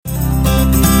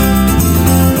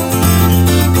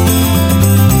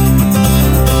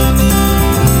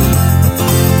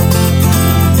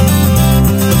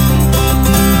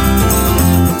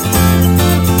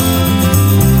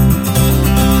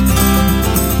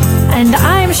And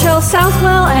I'm Shel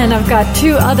Southwell, and I've got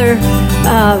two other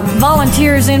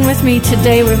volunteers in with me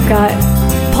today. We've got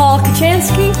Paul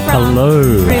Kachansky from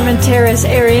Raymond Terrace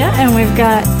area, and we've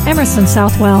got Emerson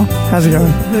Southwell. How's it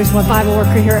going? Who's one Bible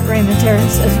worker here at Raymond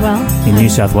Terrace as well. In New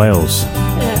South Wales.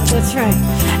 Yeah, that's right.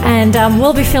 And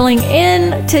we'll be filling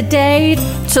in today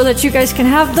so that you guys can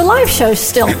have the live show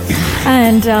still.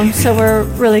 And so we're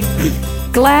really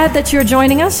glad that you're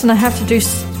joining us, and I have to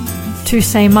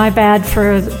say my bad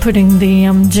for putting the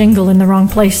jingle in the wrong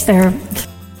place there.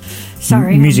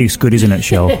 Sorry. Music's good, isn't it,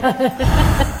 Shel?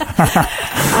 I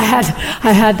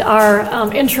had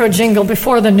our intro jingle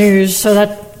before the news, so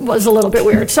that was a little bit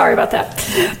weird. Sorry about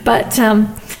that. But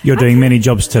you're doing many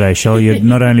jobs today, Shel. You're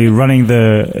not only running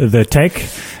the tech,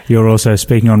 you're also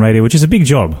speaking on radio, which is a big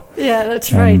job. Yeah,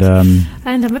 that's right. And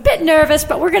I'm a bit nervous,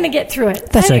 but we're going to get through it.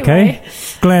 That's anyway. Okay.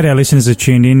 Glad our listeners are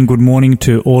tuned in. Good morning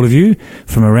to all of you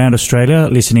from around Australia,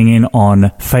 listening in on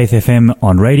Faith FM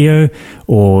on radio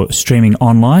or streaming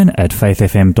online at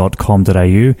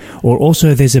faithfm.com.au, or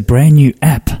also there's a brand new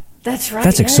app. That's right.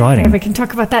 That's exciting. We can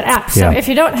talk about that app. So if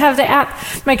you don't have the app,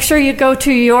 make sure you go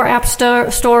to your app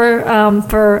store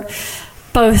for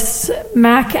both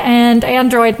Mac and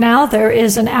Android now. There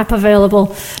is an app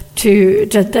available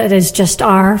that is just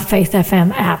our Faith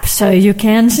FM app. So you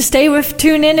can stay with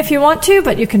TuneIn if you want to,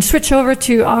 but you can switch over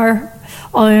to our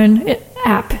own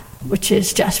app, which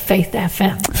is just Faith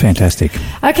FM. Fantastic.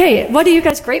 Okay, what are you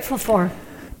guys grateful for?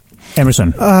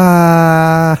 Emerson.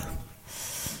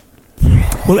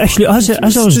 Well, actually,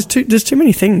 there's too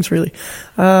many things, really.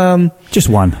 Just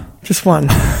one. Just one.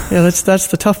 Yeah, that's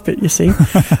the tough bit, you see.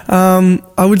 I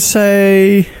would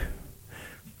say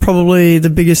probably the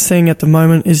biggest thing at the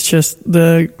moment is just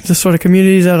the sort of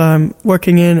communities that I'm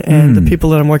working in and the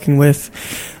people that I'm working with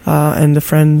and the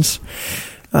friends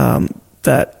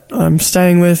that I'm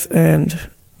staying with and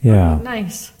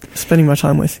nice spending my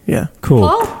time with. Yeah. Cool.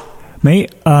 Paul? Me,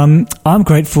 I'm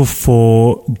grateful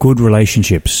for good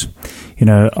relationships. You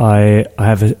know, I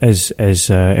have, as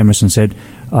Emerson said,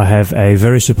 I have a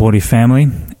very supportive family,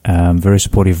 very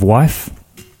supportive wife,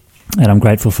 and I'm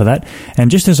grateful for that.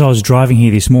 And just as I was driving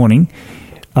here this morning,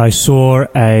 I saw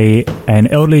an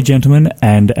elderly gentleman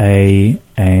and an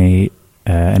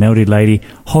elderly lady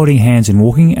holding hands and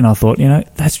walking, and I thought,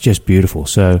 that's just beautiful.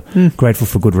 So grateful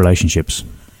for good relationships.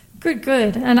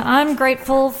 Good. And I'm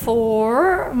grateful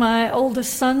for my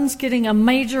oldest son's getting a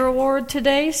major award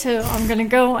today, so I'm going to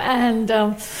go and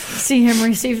see him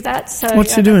receive that. So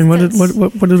what's he doing? What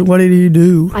did he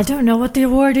do? I don't know what the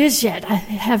award is yet. I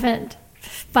haven't.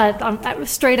 But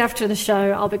straight after the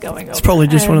show, I'll be going over. It's probably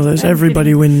just one of those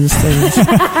everybody wins things.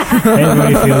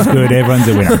 Everybody feels good. Everyone's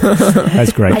a winner.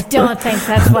 That's great. I don't think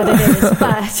that's what it is,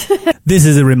 but... This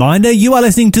is a reminder, you are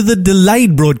listening to the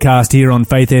delayed broadcast here on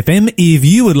Faith FM. If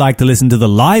you would like to listen to the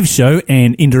live show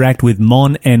and interact with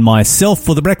Mon and myself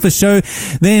for the breakfast show,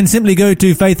 then simply go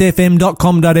to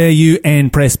faithfm.com.au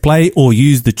and press play or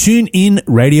use the TuneIn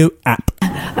radio app.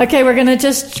 Okay, we're going to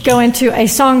just go into a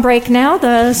song break now.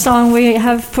 The song we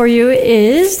have for you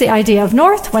is The Idea of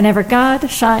North, Whenever God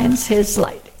Shines His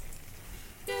Light.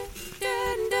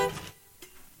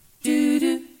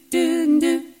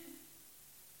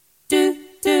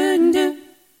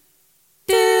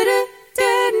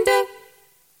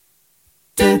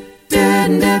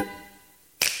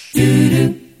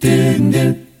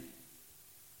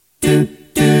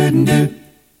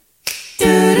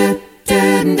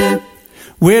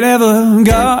 Whenever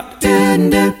God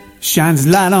shines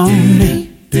light on me,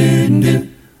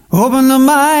 open up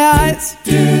my eyes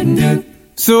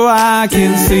so I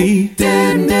can see.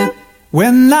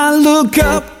 When I look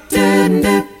up in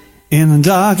the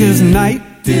darkest night,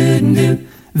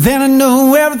 then I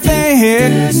know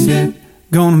everything's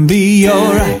gonna be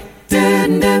alright.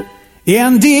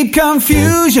 In deep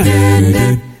confusion,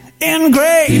 in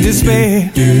great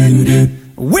despair,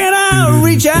 when I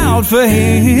reach out for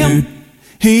Him,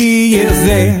 He is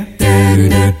there.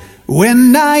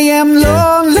 When I am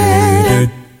lonely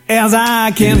as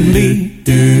I can be,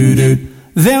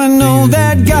 then I know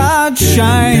that God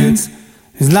shines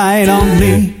His light on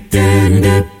me.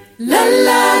 La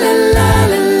la la la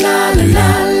la la la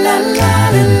la la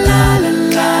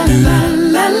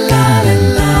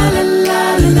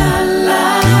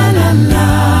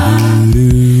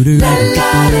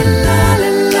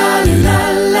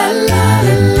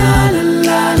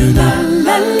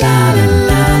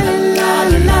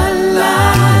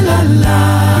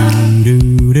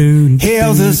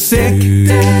the sick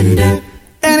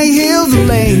and He heals the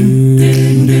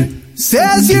lame.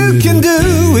 Says you can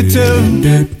do it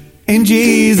too in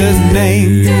Jesus'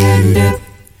 name.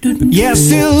 Yes,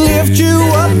 He'll lift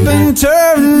you up and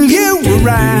turn you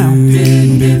around,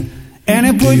 and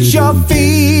it puts your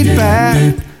feet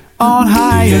back on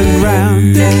higher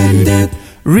ground.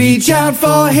 Reach out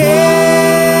for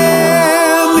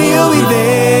him, he'll be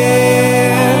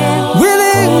there.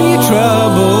 Within your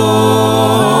troubles,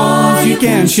 you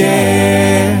can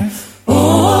share.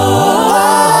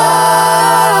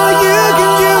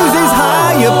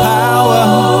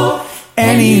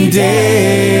 Any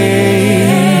day,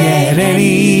 at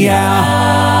any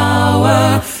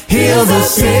hour, heals the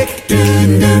sick,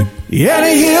 and he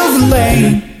heals the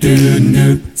lame.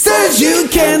 Says you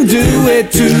can do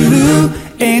it too,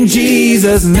 in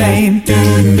Jesus' name.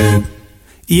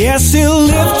 Yes, he'll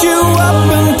lift you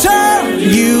up and turn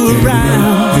you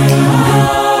around,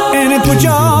 and he'll put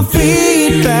your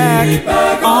feet back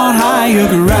on higher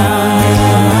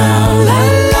ground.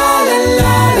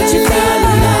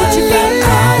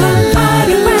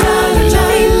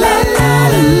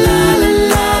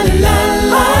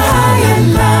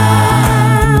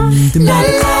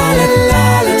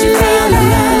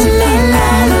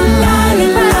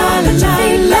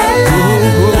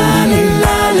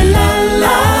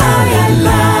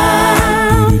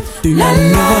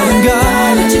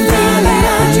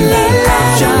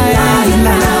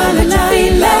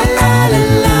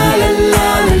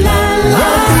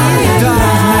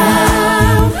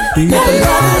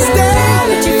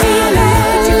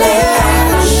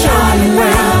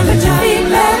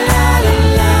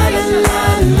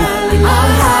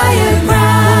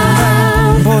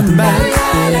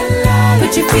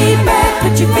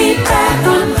 Put your feet back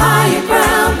on higher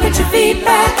ground. Put your feet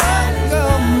back on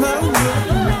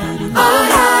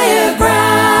higher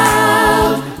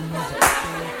ground.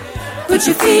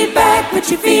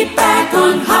 Put your feet back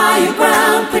on higher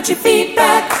ground. Put your feet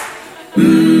back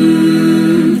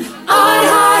on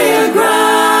higher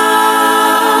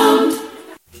ground.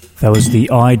 That was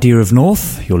the Idea of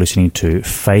North. You're listening to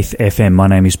Faith FM. My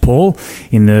name is Paul.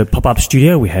 In the pop-up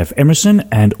studio, we have Emerson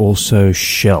and also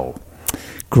Shell.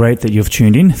 Great that you've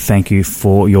tuned in. Thank you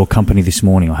for your company this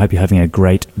morning. I hope you're having a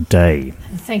great day.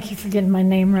 Thank you for getting my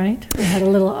name right. We had a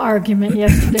little argument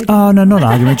yesterday. Oh, no, not an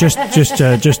argument.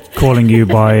 Just calling you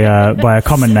by a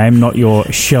common name, not your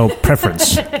Shell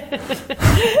preference.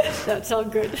 That's all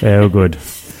good. Yeah, all good.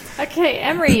 Okay,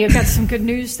 Emery, you've got some good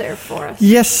news there for us.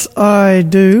 Yes, I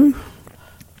do.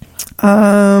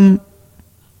 I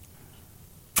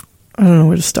don't know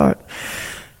where to start.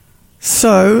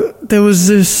 So there was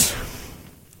this.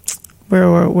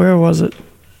 Where was it?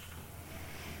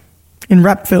 In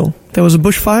Rapville, there was a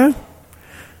bushfire.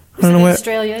 I don't know where.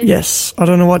 Australia? Yes, I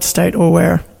don't know what state or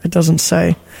where. It doesn't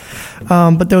say.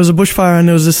 But there was a bushfire, and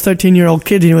there was this 13-year-old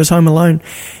kid. He was home alone,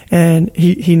 and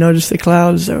he noticed the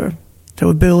clouds. They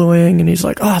were billowing, and he's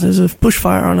like, "Oh, there's a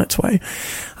bushfire on its way."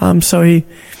 So he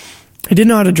didn't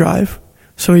know how to drive,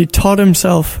 so he taught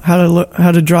himself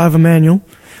how to drive a manual.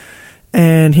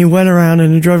 And he went around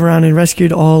and he drove around and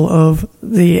rescued all of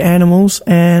the animals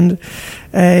and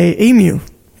a emu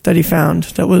that he found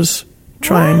that was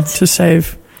trying to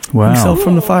save himself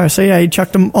from the fire. So yeah, he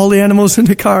chucked all the animals in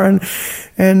the car and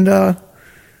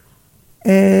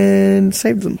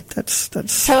saved them. That's.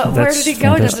 So where did he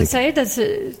go? Fantastic. Does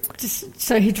it say?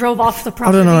 So he drove off the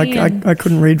property. I don't know. I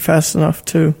couldn't read fast enough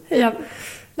to. Yeah.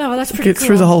 No, well, that's pretty get cool.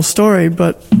 through the whole story,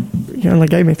 but you only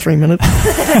gave me 3 minutes.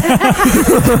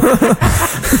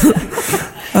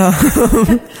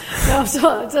 No,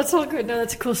 so that's all good. No,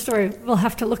 that's a cool story. We'll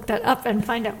have to look that up and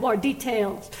find out more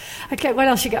details. Okay, what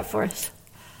else you got for us?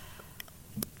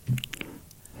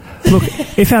 Look,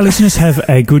 if our listeners have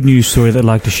a good news story they'd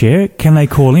like to share, can they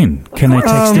call in? Can they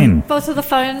text in? Both of the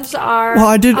phones are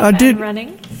I did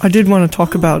running. I did want to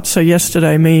talk about, so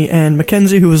yesterday, me and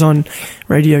Mackenzie, who was on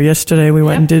radio yesterday, we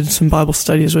went and did some Bible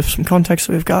studies with some contacts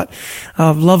that we've got.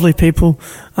 Lovely people.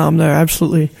 They're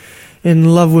absolutely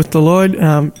in love with the Lord.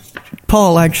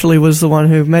 Paul actually was the one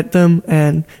who met them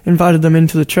and invited them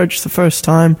into the church the first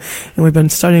time, and we've been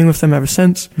studying with them ever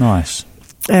since. Nice.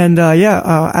 And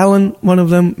Alan, one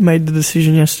of them, made the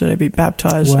decision yesterday to be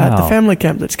baptized at the family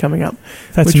camp that's coming up.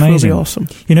 That's which amazing. Will be awesome.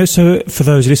 You know, so for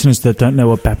those listeners that don't know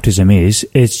what baptism is,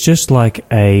 it's just like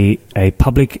a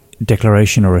public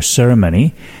declaration or a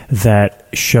ceremony that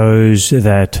shows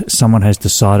that someone has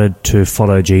decided to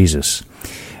follow Jesus.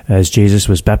 As Jesus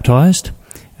was baptized,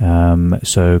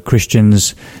 so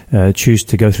Christians choose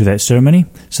to go through that ceremony.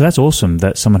 So that's awesome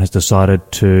that someone has decided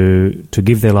to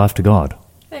give their life to God.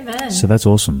 Amen. So that's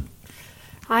awesome.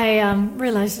 I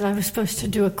realized that I was supposed to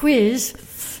do a quiz,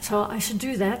 so I should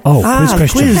do that. Oh, quiz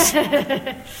question. Quiz.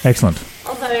 Excellent.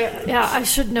 Although, yeah, I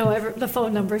should know the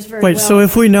phone numbers very Wait, well. so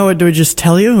if we know it, do we just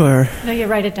tell you, or No, you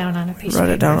write it down on a piece of paper.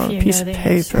 write it down if on you a piece know of the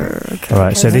answer. paper? Okay. All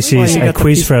right, so this Well, is you a got the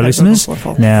quiz piece for our of paper listeners.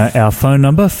 before. Now, our phone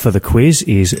number for the quiz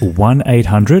is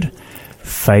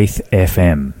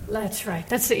 1-800-FAITH-FM. That's right.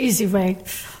 That's the easy way.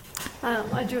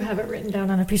 I do have it written down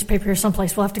on a piece of paper here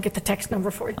someplace. We'll have to get the text number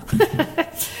for you.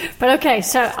 But okay,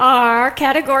 so our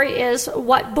category is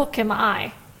What Book Am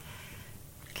I?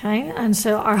 Okay, and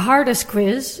so our hardest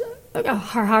quiz, our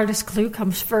hardest clue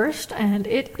comes first, and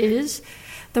it is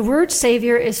the word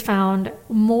Savior is found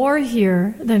more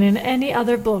here than in any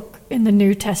other book in the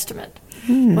New Testament.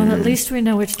 Well, at least we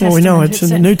know which testament. Well, we know it's in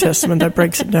the New Testament. That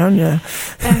breaks it down, yeah.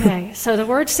 Okay, so the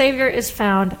word Savior is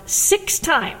found 6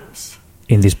 times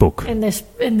In this book. in this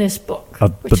book, A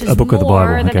which is book of the more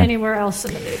Bible, than okay. anywhere else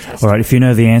in the New Testament. All right, if you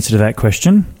know the answer to that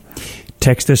question,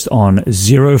 text us on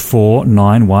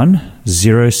 0491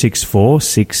 064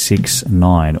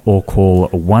 669 or call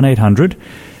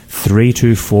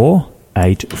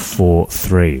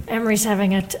 1-800-324-843. Emery's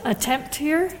having an attempt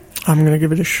here. I'm going to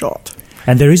give it a shot.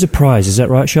 And there is a prize, is that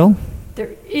right, Shell? There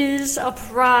is a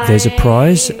prize. There's a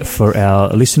prize for our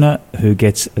listener who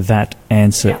gets that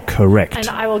answer Yeah. correct. And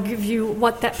I will give you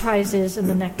what that prize is in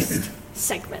the next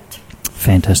segment.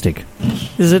 Fantastic.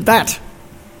 Is it that?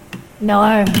 No,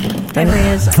 Emery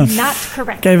is not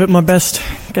correct. Gave it my best.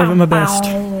 Gave it my best.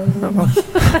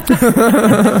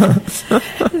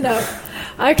 No.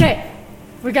 Okay.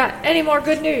 We got any more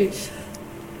good news?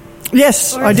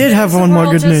 Yes, Or I did is have the one more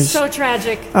world good just news. So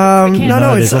tragic. No, We can't-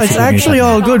 No, it's there's lots of actually news.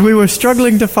 all good. We were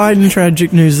struggling to find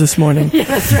tragic news this morning. Yeah,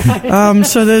 that's right.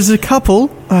 So there's a couple.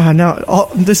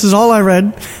 This is all I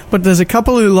read, but there's a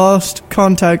couple who lost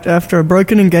contact after a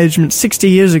broken engagement 60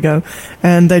 years ago,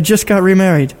 and they just got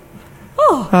remarried.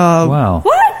 Oh, Wow.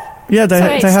 what? Yeah, they So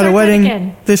wait, had start a that wedding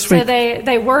again. this So week.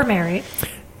 they were married.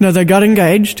 No, they got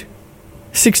engaged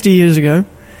 60 years ago,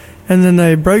 and then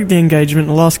they broke the engagement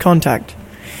and lost contact.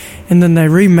 And then they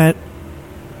re-met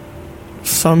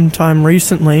sometime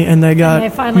recently, and they got they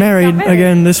finally married, got married.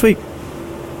 again this week,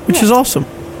 which Yeah. is awesome.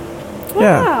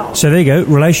 Yeah. Wow. So there you go.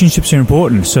 Relationships are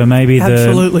important. So maybe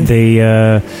Absolutely.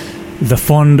 the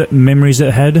fond memories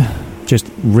that had just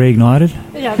reignited.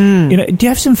 Yeah. You know, do you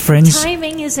have some friends?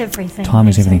 Timing is everything. Time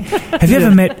is they say. everything. Have you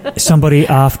ever met somebody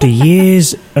after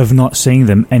years of not seeing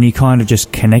them, and you kind of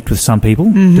just connect with some people?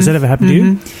 Does that ever happen to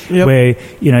you? Yep. Where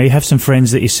you have some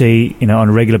friends that you see on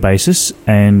a regular basis,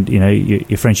 and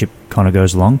your friendship kind of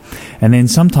goes along, and then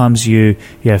sometimes you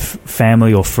have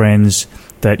family or friends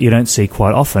that you don't see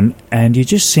quite often, and you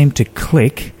just seem to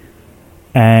click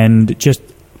and just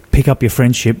pick up your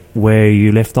friendship where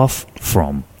you left off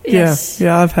from. Yes.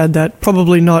 Yeah, I've had that.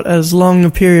 Probably not as long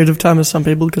a period of time as some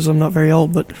people because I'm not very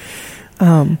old, but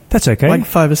That's okay. like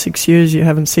 5 or 6 years you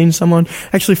haven't seen someone.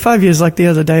 Actually, 5 years, like the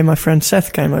other day, my friend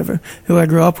Seth came over, who I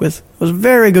grew up with. I was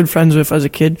very good friends with as a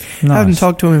kid. Nice. I haven't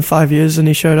talked to him in 5 years, and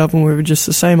he showed up and we were just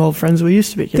the same old friends we used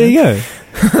to be. There you go.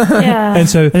 Yeah. And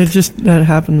so And that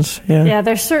happens, yeah. Yeah,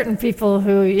 there's certain people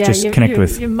who Just connect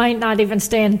with. You might not even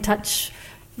stay in touch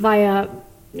via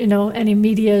any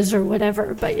medias or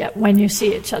whatever, but yet when you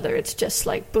see each other, it's just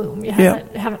like boom, you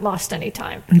haven't lost any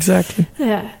time. Exactly.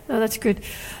 Yeah, no, that's good.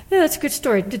 Yeah, that's a good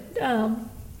story.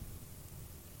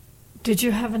 Did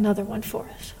you have another one for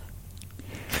us?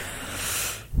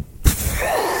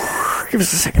 Give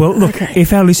us a second. Well, look,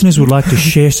 if our listeners would like to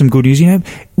share some good news,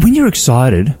 when you're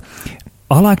excited,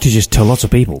 I like to just tell lots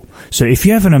of people. So if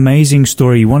you have an amazing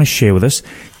story you want to share with us,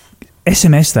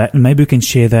 SMS that, and maybe we can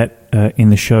share that in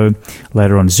the show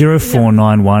later on.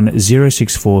 0491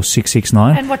 064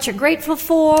 669. And what you're grateful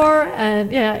for,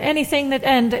 and anything that.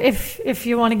 And if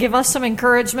you want to give us some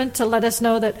encouragement to let us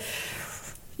know that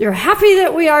you're happy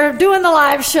that we are doing the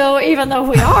live show, even though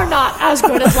we are not as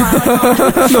good as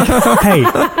live. Hey,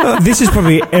 this is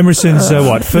probably Emerson's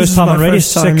first time on radio,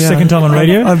 second time on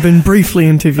radio. I've been briefly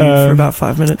interviewed for about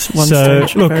 5 minutes at one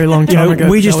stage, a very long time ago.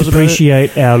 We That just was about it.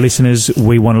 appreciate our listeners.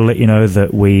 We want to let you know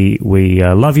that we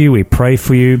love you, we pray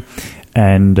for you,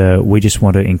 and we just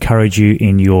want to encourage you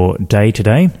in your day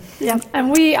today. Yeah, and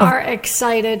we are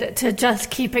excited to just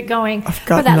keep it going got for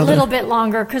that another. little bit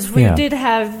longer because we Yeah. did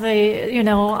have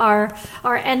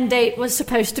our end date was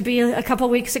supposed to be a couple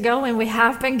weeks ago, and we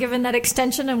have been given that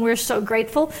extension, and we're so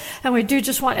grateful. And we do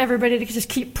just want everybody to just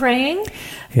keep praying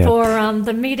Yeah. for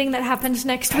the meeting that happens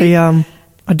next week. Hey, I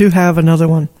do have another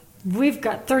one. We've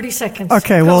got 30 seconds.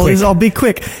 Okay, Go. well, I'll be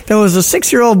quick. There was a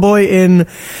 6-year-old boy in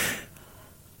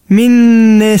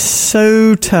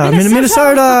Minnesota in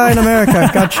America.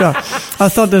 Gotcha. I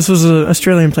thought this was an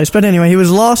Australian place. But anyway, he was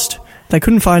lost They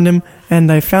couldn't find him, and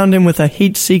they found him with a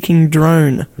heat-seeking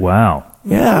drone. Wow.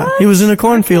 Yeah, he was in a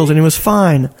cornfield and he was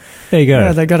fine. There you go.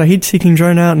 Yeah, they got a heat-seeking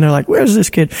drone out and they're like, where's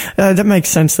this kid? That makes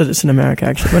sense that it's in America,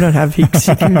 actually. We don't have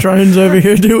heat-seeking drones over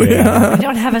here, do we? Yeah. We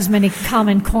don't have as many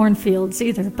common cornfields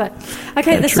either. But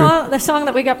okay, the song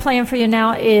that we got playing for you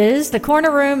now is The Corner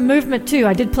Room Movement 2.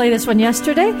 I did play this one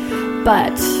yesterday,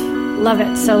 but love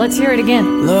it. So let's hear it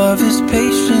again. Love is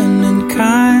patient and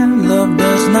kind. Love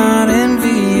does not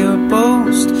envy or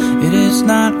boast. It is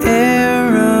not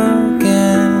arrogant.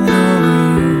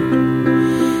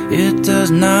 It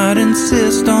does not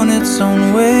insist on its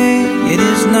own way. It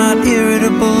is not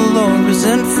irritable or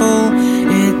resentful.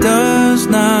 It does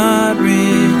not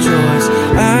rejoice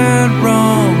at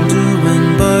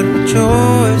wrongdoing, but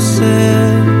rejoices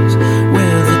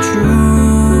with the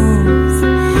truth.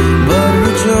 But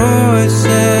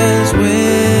rejoices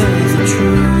with the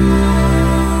truth.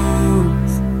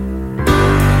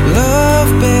 Love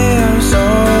bears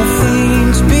all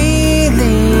things,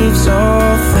 believes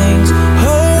all things,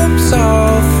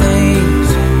 all things,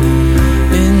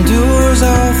 endures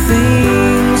all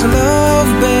things. Love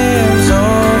bears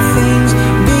all things,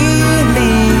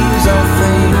 believes all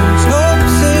things,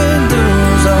 hopes,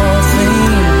 endures all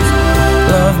things.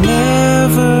 Love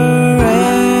never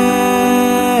ends.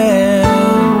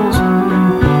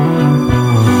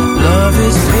 Love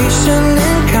is patient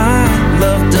and kind.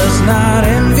 Love does not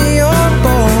envy or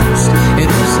boast. It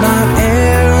is not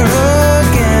arrogant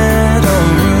or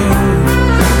rude.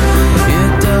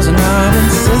 Does not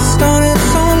insist on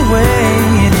its own way.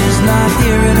 It is not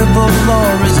irritable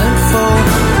or resentful.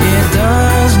 It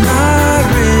does not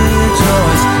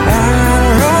rejoice at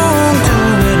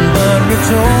wrongdoing, but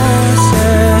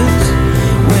rejoices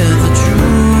with the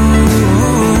truth.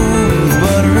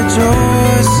 But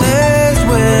rejoices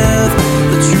with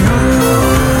the truth.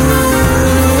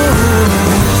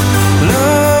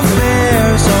 Love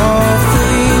bears all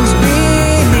things,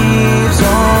 believes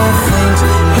all things,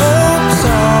 hopes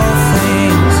all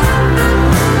things,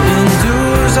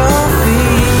 endures all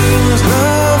things.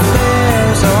 Love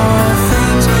bears all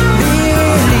things,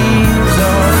 believes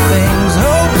all things,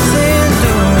 hopes,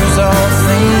 endures all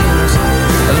things.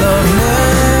 Love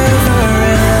never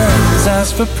ends. As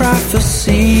for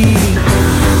prophecy,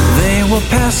 they will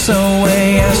pass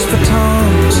away. As for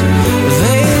tongues,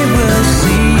 they will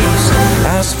cease.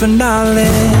 As for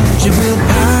knowledge, it will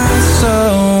pass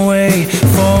away.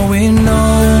 For we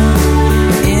know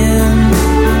in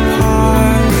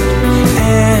part,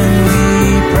 and we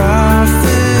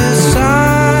prophesy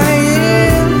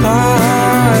in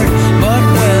part. But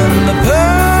when the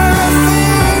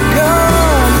perfect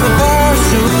comes, the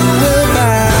partial will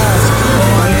pass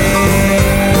away.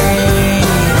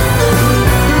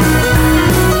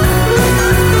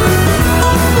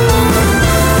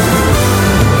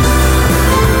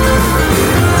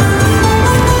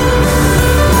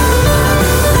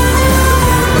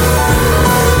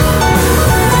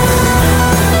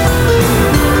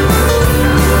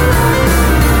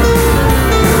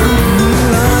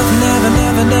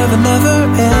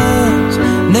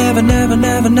 Never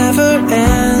ends. Never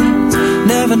ends.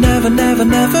 Love never ends. Never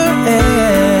ends.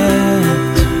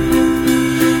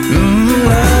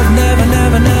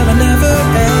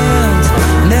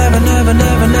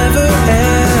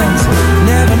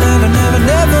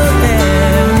 Never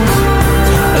ends.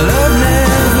 Love never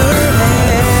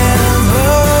ends.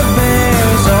 Love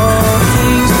bears all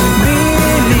things,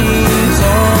 believes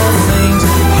all things,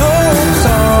 hopes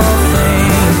all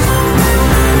things,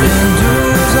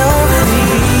 endures all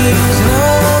things.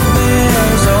 Love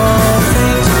bears all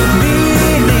things,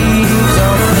 believes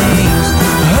all things,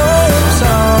 hopes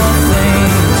all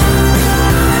things,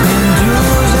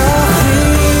 endures all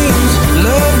things.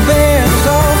 Love bears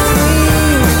all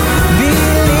things,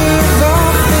 believes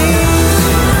all things,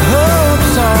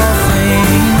 hopes all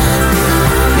things,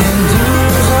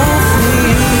 endures all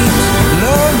things.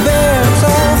 Love bears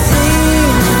all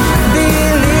things,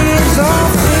 believes all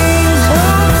things,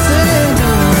 hopes,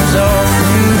 endures all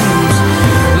things.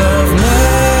 Love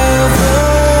never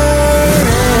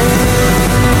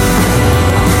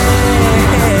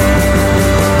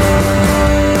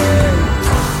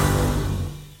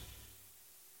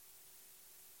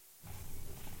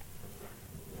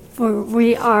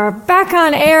We are back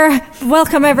on air.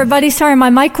 Welcome, everybody. Sorry, my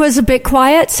mic was a bit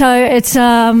quiet, so it's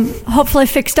hopefully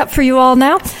fixed up for you all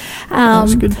now.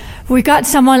 That's good. We got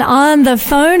someone on the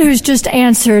phone who's just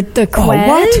answered the quiz.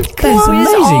 what? That's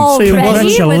amazing. So it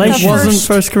wasn't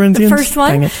 1 Corinthians? The first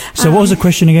one. Dang it. So what was the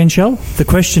question again, Shell? The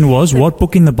question was, what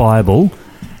book in the Bible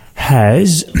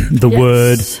has the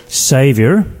word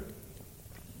Savior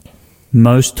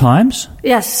most times.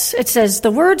 Yes, it says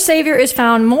the word Savior is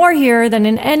found more here than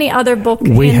in any other book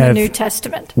in the New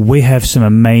Testament. We have some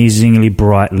amazingly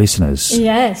bright listeners.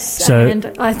 Yes, So- and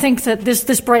I think that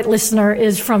this bright listener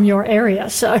is from your area.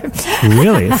 So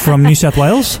Really? From New South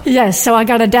Wales? yes, so I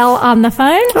got Adele on the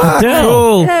phone. Adele.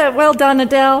 Cool. Well done,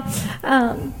 Adele.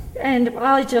 And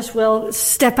I just will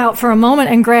step out for a moment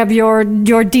and grab your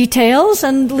details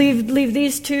and leave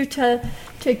these two to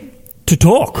To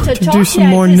talk. talk. do some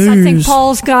more 'cause I think news.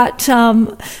 Paul's got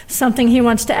something he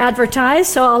wants to advertise,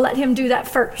 so I'll let him do that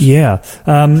first. Yeah.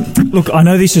 Look, I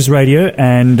know this is radio,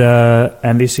 and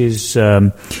this is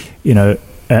a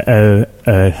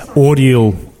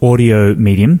audio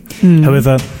medium.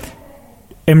 However,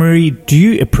 Emery, do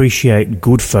you appreciate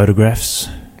good photographs?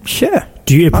 Yeah.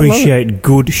 Do you I love appreciate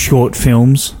good short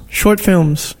films, Short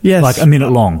films. Yes. like a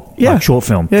minute long? Yeah. Like short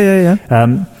film. Yeah.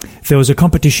 There was a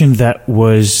competition that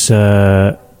was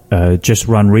just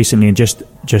run recently, and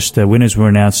just the winners were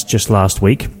announced just last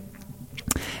week.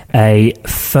 A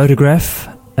photograph,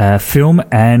 film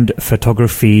and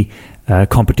photography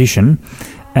competition,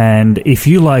 and if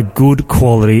you like good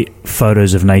quality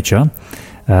photos of nature,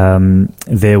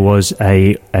 there was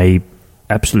a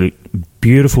absolute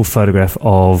beautiful photograph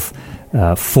of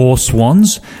 4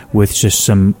 swans with just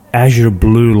some azure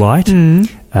blue light. Can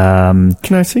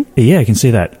I see? Yeah, you can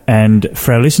see that. And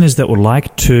for our listeners that would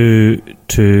like to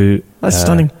That's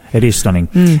stunning. It is stunning.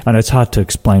 I know it's hard to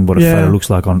explain what a Yeah. photo looks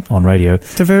like on radio.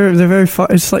 They're very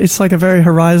it's like a very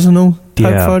horizontal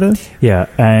type Yeah. photo. Yeah,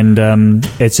 and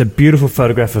it's a beautiful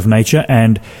photograph of nature.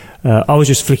 And I was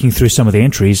just flicking through some of the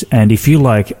entries, and if you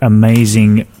like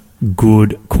amazing,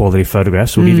 good quality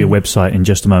photographs, we'll give you a website in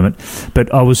just a moment.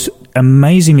 But I was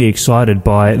amazingly excited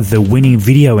by the winning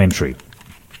video entry.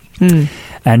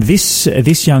 And this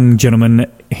young gentleman,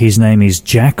 his name is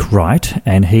Jack Wright,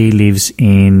 and he lives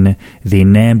in the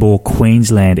Nambour,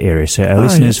 Queensland area. So our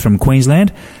listeners from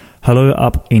Queensland, hello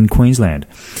up in Queensland.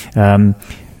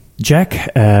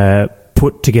 Jack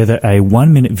put together a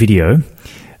 1-minute video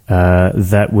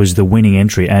that was the winning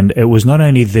entry, and it was not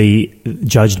only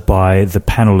judged by the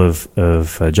panel of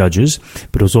judges,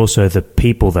 but it was also the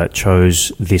people that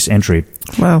chose this entry.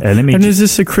 Wow. And is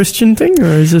this a Christian thing, or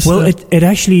is this? Well, it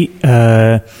actually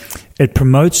it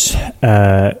promotes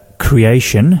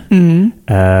creation,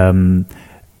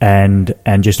 and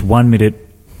just 1 minute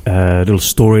little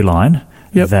storyline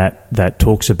that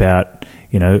talks about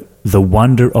the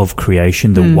wonder of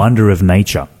creation, the wonder of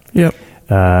nature. Yep.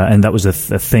 And that was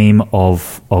the theme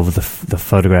of the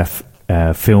photograph,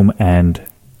 film and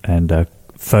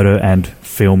photo and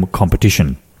film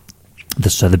competition.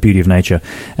 So the beauty of nature.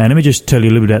 And let me just tell you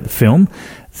a little bit about the film.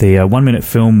 The 1-minute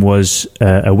film was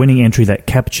a winning entry that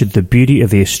captured the beauty of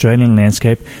the Australian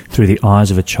landscape through the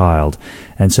eyes of a child.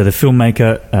 And so the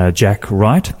filmmaker, Jack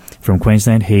Wright from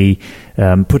Queensland, he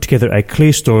put together a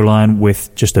clear storyline with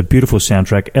just a beautiful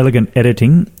soundtrack, elegant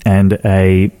editing, and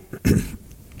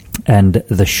and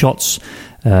the shots,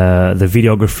 the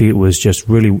videography was just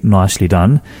really nicely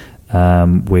done,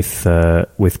 with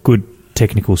good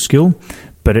technical skill.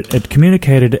 But it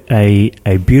communicated a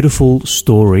beautiful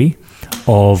story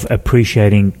of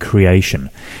appreciating creation.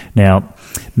 Now,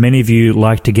 many of you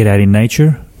like to get out in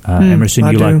nature. Emerson,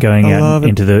 you like going out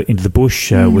into the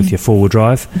bush with your 4-wheel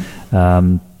drive.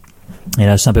 Some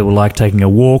people like taking a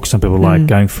walk. Some people like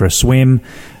going for a swim.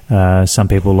 Some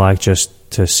people like just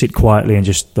to sit quietly and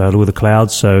just look at the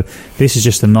clouds. So this is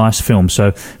just a nice film.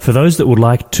 So for those that would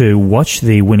like to watch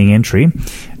the winning entry,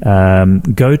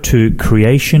 go to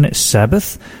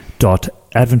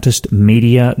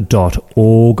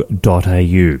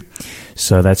creationsabbath.adventistmedia.org.au.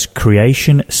 So that's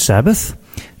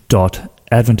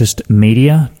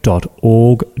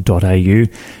creationsabbath.adventistmedia.org.au,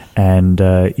 and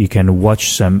you can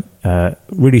watch some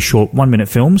really short 1-minute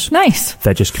films. Nice.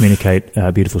 That just communicate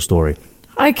a beautiful story.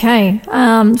 Okay,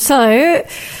 so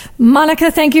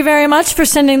Monica, thank you very much for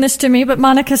sending this to me. But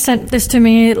Monica sent this to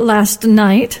me last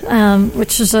night,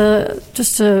 which is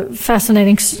just a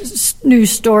fascinating news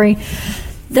story.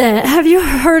 Have you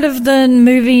heard of the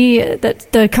movie,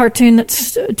 the cartoon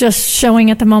that's just showing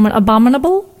at the moment,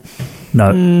 Abominable? No,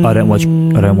 I don't watch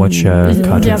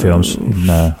cartoon films.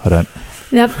 No, I don't.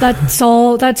 Yep, that's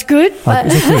all. That's good. But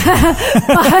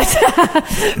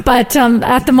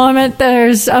at the moment,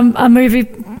 there's a movie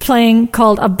playing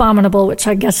called Abominable, which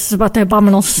I guess is about the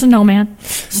abominable snowman.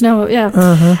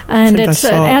 And it's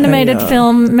an animated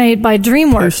film made by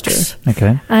DreamWorks. Poster.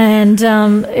 Okay. And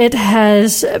it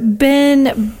has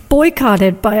been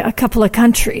boycotted by a couple of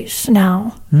countries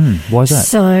now. Why is that?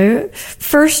 So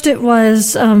first it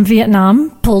was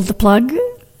Vietnam pulled the plug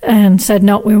and said,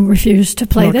 no, we refuse to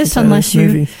play this unless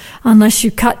you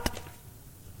cut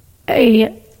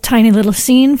a tiny little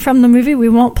scene from the movie. We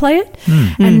won't play it.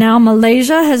 And now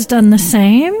Malaysia has done the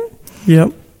same.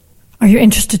 Yep. Are you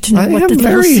interested to know what the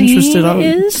little scene is?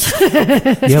 I'm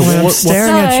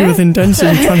staring at you with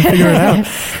intensity, trying to figure it out.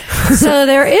 So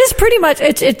there is pretty much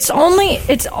it's only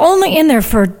in there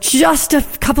for just a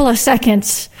couple of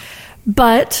seconds,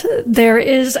 but there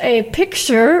is a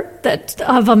picture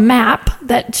of a map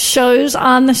that shows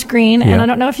on the screen, and I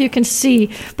don't know if you can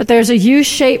see, but there's a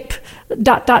U-shape ...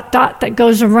 that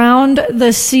goes around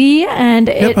the sea, and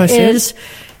it is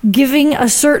giving a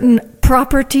certain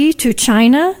property to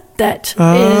China that is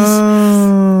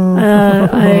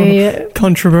a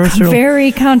controversial,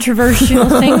 very controversial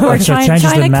thing where China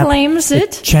claims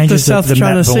it. Changes the South the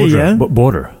China map Sea,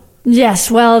 border. Yes,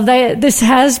 well,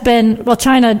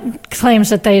 China claims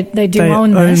that they do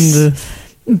own this.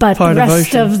 But the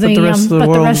rest of the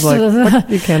world,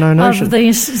 you can't own ocean.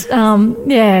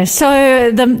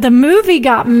 So the movie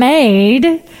got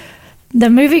made. The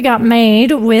movie got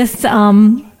made with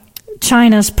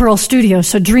China's Pearl Studios.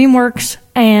 So DreamWorks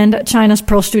and China's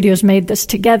Pearl Studios made this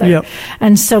together. Yep.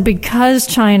 And so because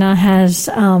China has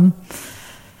a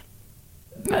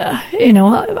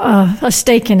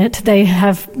stake in it, they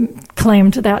have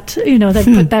claimed that, they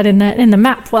put that in the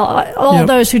map. Well, all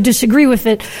those who disagree with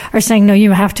it are saying, no,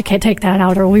 you have to take that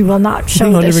out or we will not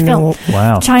show this film.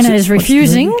 Wow. China is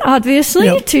refusing,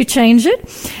 obviously, to change it.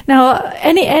 Now,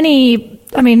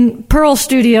 Pearl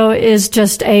Studio is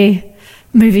just a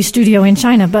movie studio in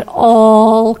China, but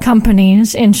all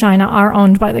companies in China are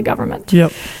owned by the government.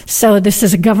 Yep. So this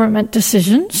is a government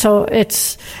decision. So I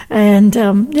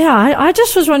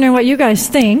just was wondering what you guys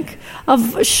think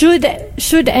of should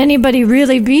anybody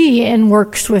really be in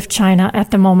works with China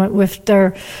at the moment with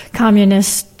their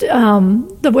communist their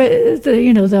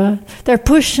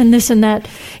push and this and that.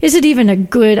 Is it even a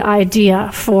good idea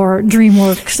for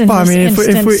DreamWorks in this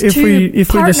instance if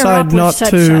we decide not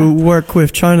to work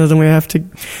with China, then we have to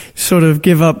sort of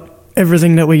give up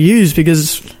everything that we use,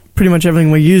 because pretty much everything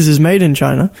we use is made in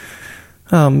China.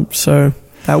 So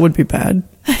that would be bad.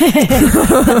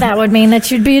 But that would mean that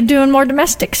you'd be doing more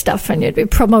domestic stuff and you'd be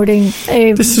promoting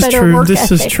a better work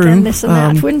ethic and this and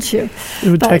that, wouldn't you? It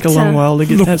would take a long while to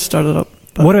get that started up.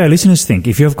 But what do our listeners think?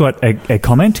 If you've got a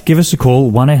comment, give us a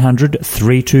call,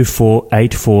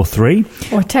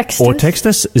 1-800-324-843. Or text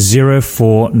us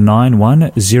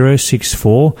 0491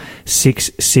 064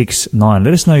 669.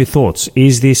 Let us know your thoughts.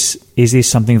 Is this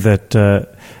something that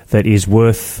is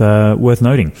worth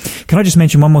noting? Can I just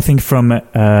mention one more thing from an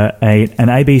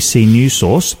ABC news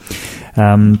source?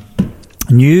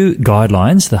 New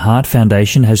guidelines. The Heart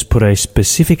Foundation has put a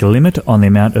specific limit on the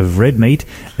amount of red meat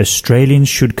Australians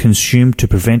should consume to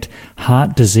prevent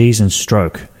heart disease and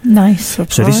stroke. Nice. So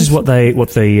this is what the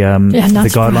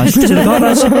guidelines. So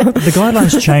the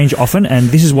guidelines change often, and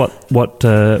this is what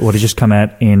has just come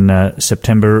out in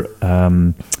September.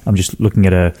 I'm just looking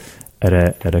at a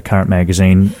current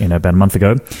magazine about a month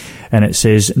ago, and it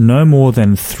says no more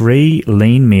than 3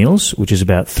 lean meals, which is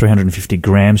about 350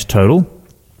 grams total,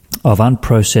 of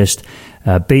unprocessed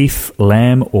beef,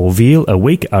 lamb or veal a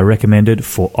week are recommended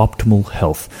for optimal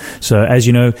health. So as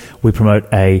you know, we promote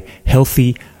a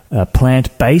healthy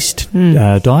plant-based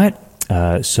diet.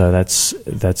 So that's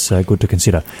good to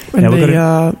consider. And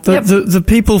now the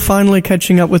people finally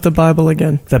catching up with the Bible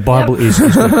again. The Bible is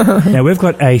good. Now we've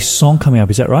got a song coming up.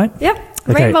 Is that right? Yep.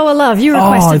 Okay. Rainbow of Love. You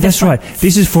requested this. Oh, that's right.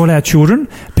 This is for all our children,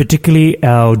 particularly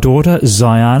our daughter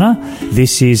Ziana.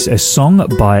 This is a song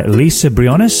by Lisa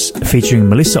Briones featuring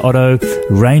Melissa Otto,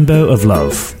 Rainbow of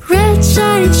Love. Red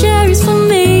shiny cherries for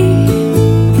me.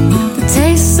 The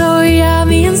taste so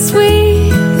yummy and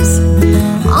sweet.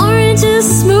 Oranges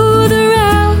smooth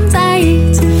around. I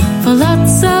eat for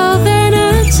lots of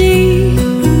energy.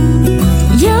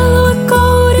 Yellow and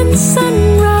golden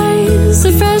sunrise.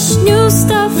 The fresh new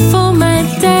stuff for my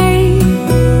day.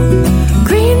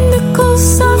 Green the cool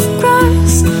soft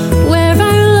grass where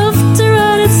I love to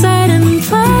run inside and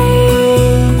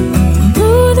play.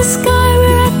 Blue the sky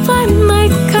where I fly my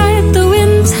kite. The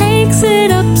wind takes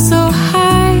it up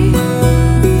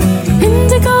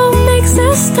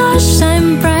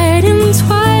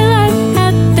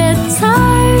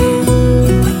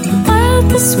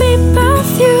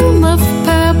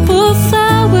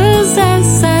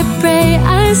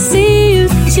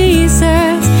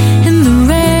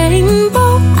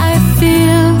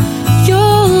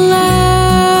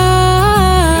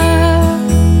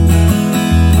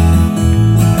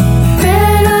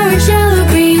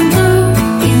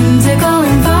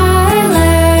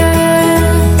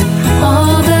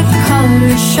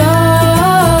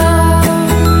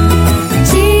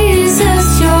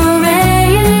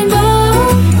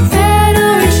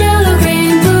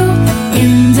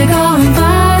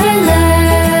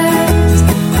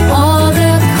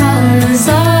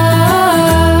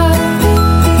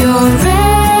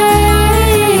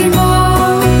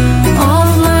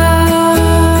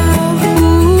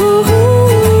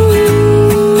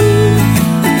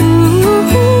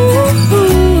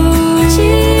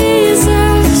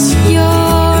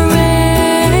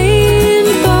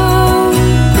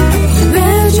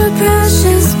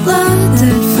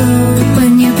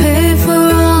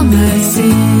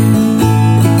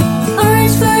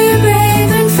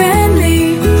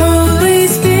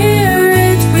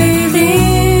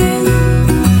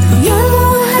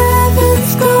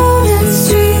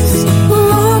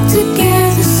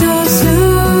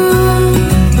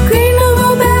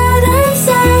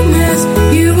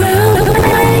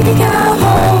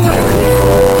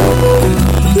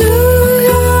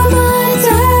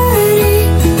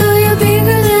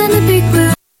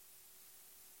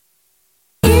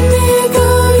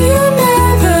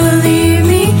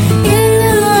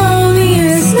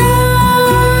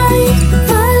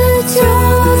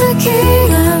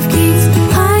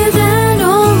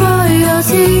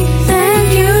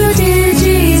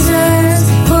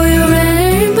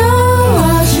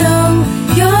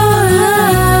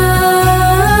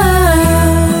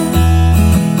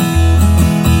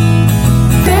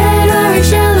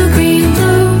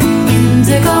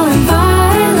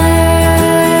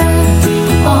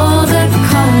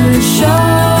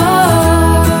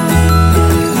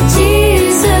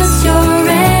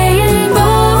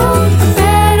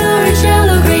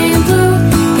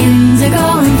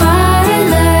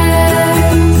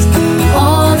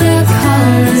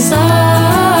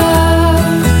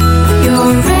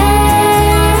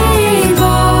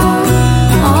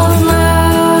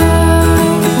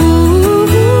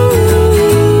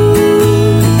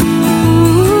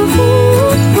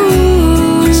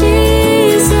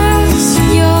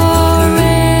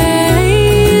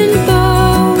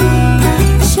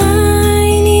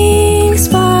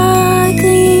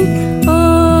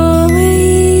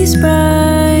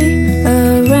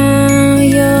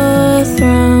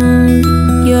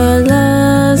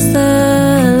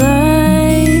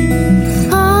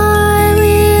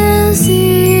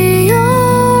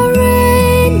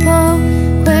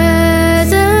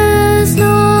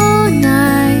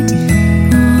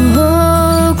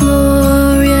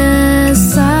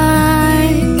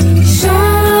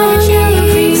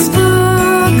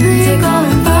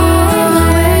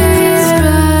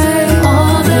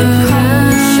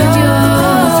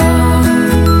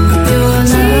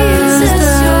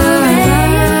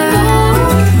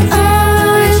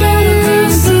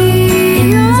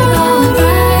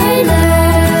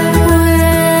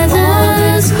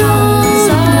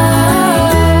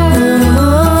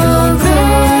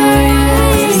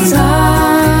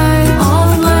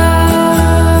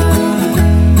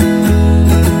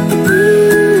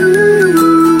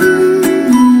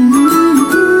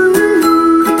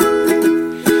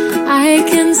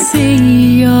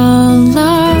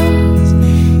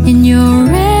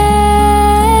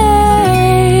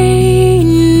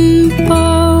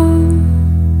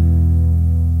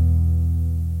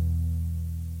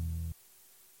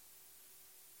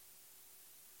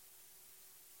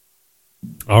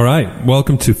All right.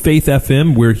 Welcome to Faith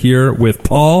FM. We're here with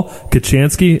Paul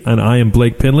Kachansky, and I am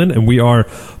Blake Pinland, and we are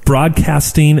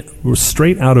broadcasting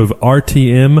straight out of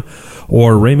RTM,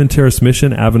 or Raymond Terrace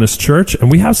Mission Adventist Church, and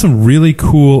we have some really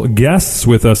cool guests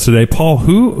with us today. Paul,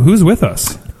 who's with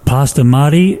us? Pastor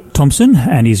Marty Thompson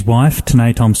and his wife,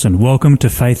 Tanae Thompson. Welcome to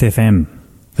Faith FM.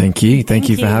 Thank you. Thank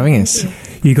you for having us.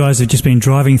 You guys have just been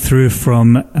driving through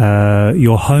from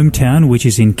your hometown, which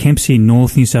is in Kempsey,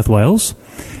 North New South Wales,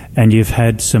 and you've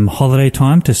had some holiday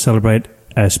time to celebrate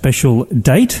a special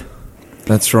date.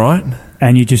 That's right.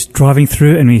 And you're just driving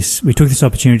through, and we took this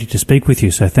opportunity to speak with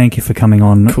you, so thank you for coming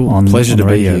on. Cool. Pleasure to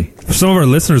be here. For some of our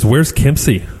listeners, where's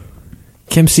Kempsey?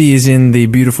 Kempsey is in the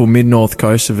beautiful mid-north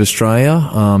coast of Australia,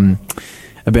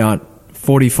 about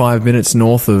 45 minutes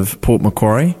north of Port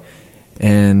Macquarie,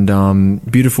 and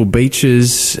beautiful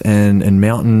beaches and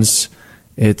mountains.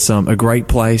 It's a great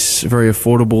place, very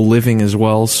affordable living as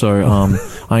well. So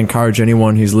I encourage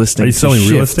anyone who's listening. Are you selling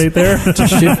real estate there?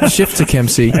 to shift to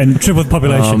Kempsey and triple the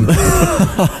population.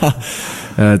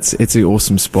 It's an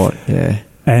awesome spot. Yeah.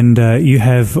 And you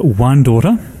have one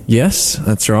daughter. Yes,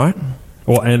 that's right.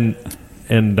 Well,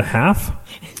 and a half.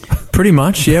 Pretty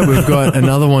much. Yeah, we've got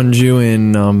another one due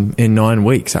in 9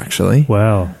 weeks. Actually.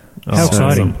 Wow. How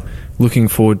exciting! Looking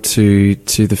forward to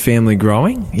the family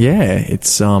growing. Yeah,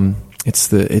 it's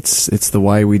the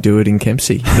way we do it in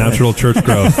Kempsey. Natural church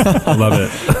growth. I love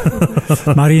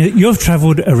it. Marty, you've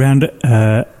travelled around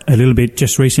a little bit.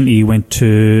 Just recently, you went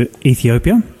to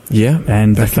Ethiopia. Yeah,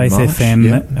 and the Faith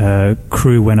FM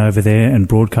crew went over there and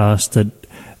broadcasted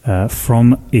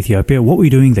from Ethiopia. What were you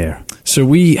doing there? So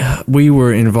we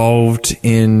were involved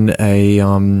in a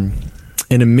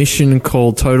mission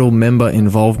called Total Member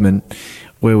Involvement,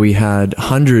 where we had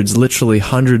literally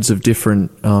hundreds of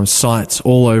different sites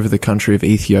all over the country of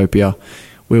Ethiopia,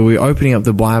 where we were opening up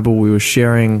the Bible, we were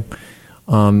sharing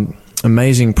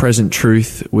amazing present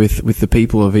truth with the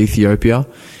people of Ethiopia,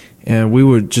 and we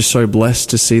were just so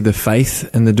blessed to see the faith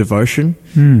and the devotion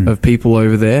of people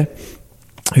over there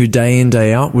who day in,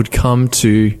 day out would come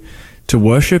to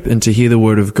worship and to hear the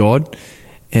word of God,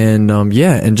 and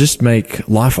and just make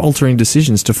life-altering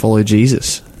decisions to follow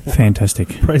Jesus. Fantastic.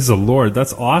 Praise the Lord.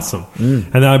 That's awesome.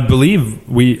 And I believe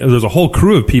there's a whole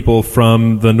crew of people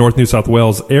from the North New South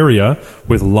Wales area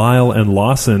with Lyle and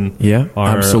Lawson. Yeah,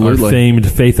 our absolutely.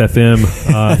 famed Faith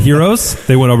FM heroes.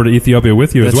 They went over to Ethiopia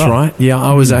with you as well. That's right. Yeah,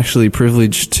 I was actually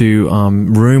privileged to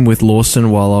room with Lawson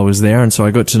while I was there, and so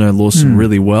I got to know Lawson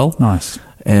really well. Nice.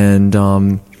 And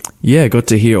got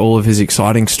to hear all of his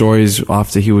exciting stories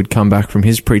after he would come back from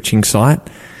his preaching site.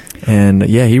 And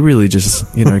he really just,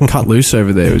 cut loose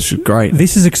over there. It was great.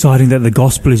 This is exciting that the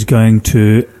gospel is going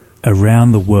to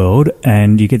around the world,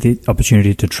 and you get the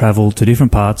opportunity to travel to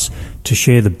different parts to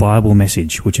share the Bible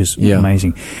message, which is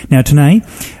amazing. Now,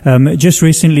 Tanae, just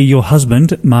recently your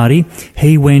husband, Marty,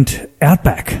 he went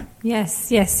outback. Yes,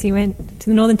 he went to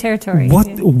the Northern Territory. What?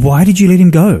 Yeah. Why did you let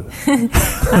him go? Did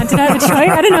I have a choice?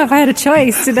 I don't know if I had a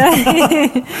choice, did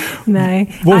I? No.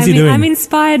 What was he doing? I'm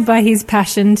inspired by his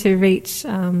passion to reach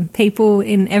people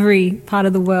in every part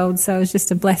of the world, so it was just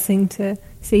a blessing to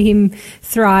see him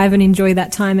thrive and enjoy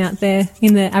that time out there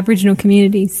in the Aboriginal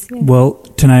communities. Yeah. Well,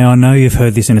 Tanae, I know you've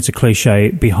heard this, and it's a cliche,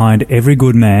 behind every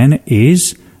good man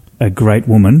is a great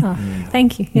woman. Oh,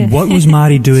 thank you. Yeah. What was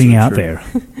Marty doing out there?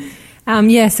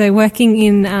 So working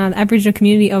in the Aboriginal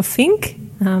community of Fink.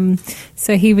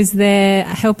 So he was there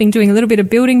doing a little bit of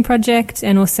building project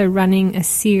and also running a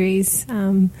series.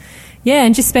 And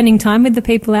just spending time with the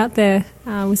people out there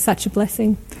was such a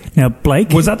blessing. Now,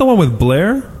 Blake... Was that the one with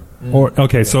Blair?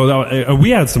 So we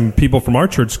had some people from our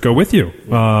church go with you.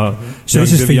 So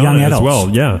this is for young adults as well.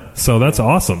 Yeah, so that's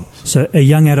awesome. So a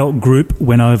young adult group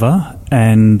went over,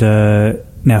 and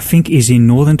now Fink is in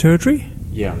Northern Territory?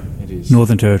 Yeah, it is.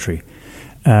 Northern Territory.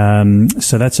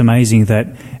 So that's amazing that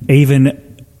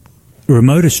even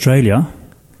remote Australia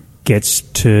gets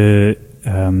to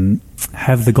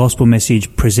have the gospel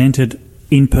message presented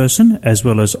in person as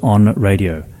well as on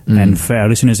radio. And for our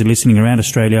listeners who are listening around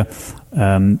Australia,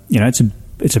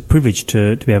 it's a privilege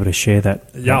to be able to share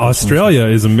that. Yeah, Australia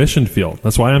is a mission field.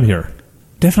 That's why I'm here.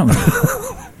 Definitely.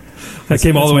 I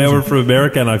came all the way over from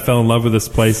America, and I fell in love with this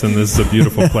place, and this is a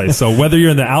beautiful place. So whether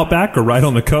you're in the outback or right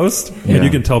on the coast, and you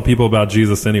can tell people about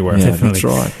Jesus anywhere. Yeah, definitely. That's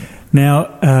right.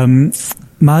 Now,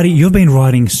 Marty, you've been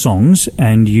writing songs,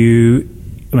 and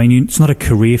it's not a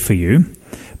career for you,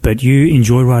 but you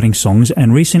enjoy writing songs,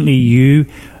 and recently you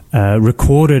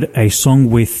recorded a song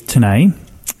with Tanae,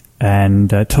 and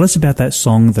tell us about that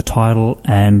song, the title,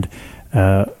 and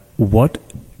what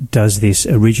does this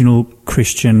original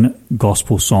Christian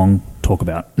gospel song talk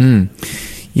about?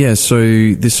 Yeah, so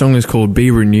this song is called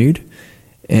Be Renewed,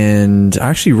 And I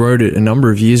actually wrote it a number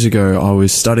of years ago. I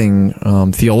was studying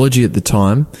theology at the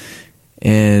time,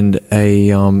 and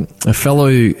a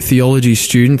fellow theology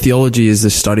student. Theology is the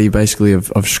study basically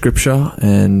of scripture,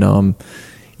 and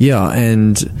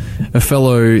and a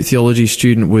fellow theology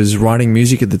student was writing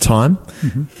music at the time,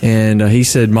 and he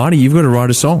said, "Marty, you've got to write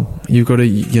a song. You've got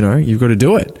to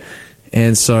do it."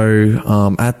 And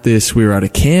so at this, we were at a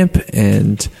camp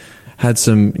and had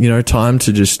some time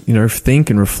to just think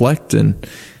and reflect, and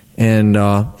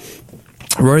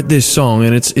wrote this song.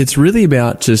 And it's really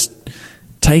about just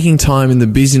taking time in the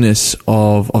busyness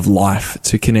of life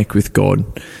to connect with God.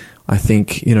 I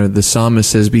think, the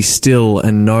psalmist says, "Be still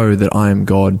and know that I am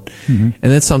God." And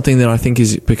that's something that I think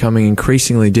is becoming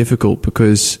increasingly difficult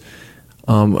because,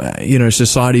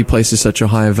 society places such a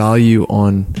high value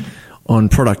on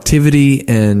productivity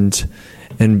and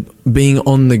being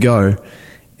on the go.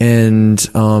 And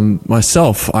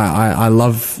myself, I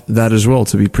love that as well,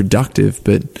 to be productive.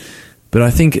 But I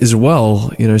think as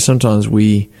well, sometimes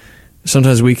we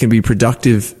can be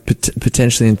productive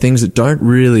potentially in things that don't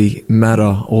really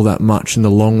matter all that much in the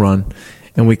long run,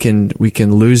 and we can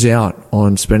lose out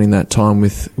on spending that time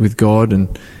with God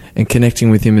and connecting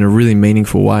with Him in a really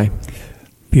meaningful way.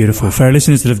 Beautiful. For our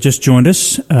listeners that have just joined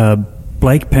us,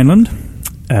 Blake Penland,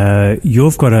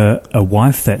 you've got a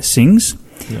wife that sings.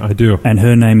 Yeah, I do. And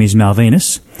her name is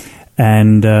Malvinus.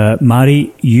 And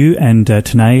Marty, you and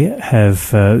Tanae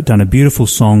have done a beautiful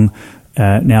song.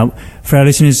 Now, for our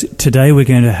listeners, today we're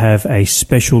going to have a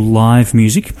special live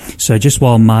music. So just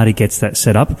while Marty gets that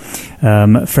set up,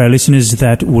 for our listeners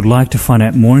that would like to find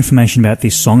out more information about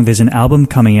this song, there's an album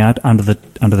coming out under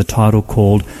the title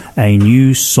called A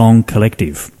New Song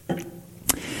Collective.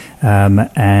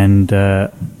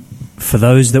 For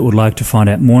those that would like to find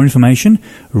out more information,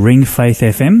 ring Faith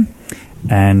FM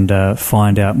and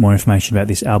find out more information about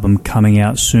this album coming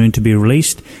out soon to be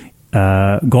released,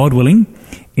 God willing,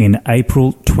 in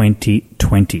April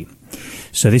 2020.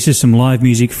 So this is some live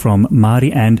music from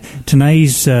Marty, and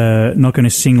Tanae's not going to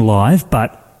sing live,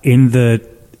 but in the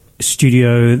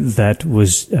studio that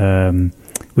was,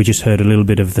 we just heard a little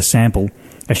bit of the sample.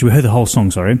 Actually, we heard the whole song,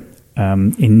 sorry,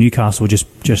 in Newcastle,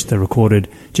 just recorded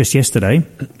just yesterday.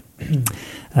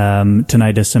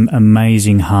 Tanae does some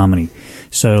amazing harmony.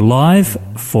 So live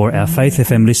for our Faith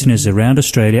FM listeners around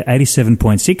Australia,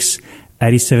 87.6,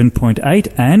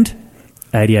 87.8 and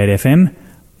 88 FM,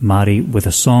 Marty with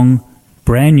a song,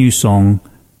 brand new song,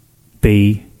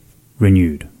 Be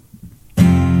Renewed.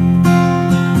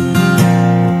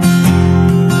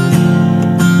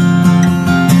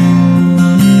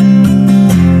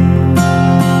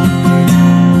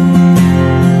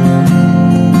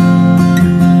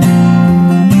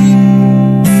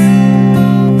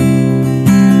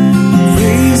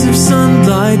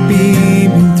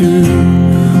 Beaming through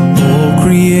all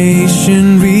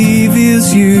creation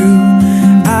reveals you.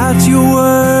 At your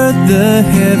word the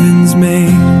heavens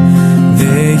made,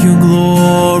 there your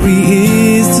glory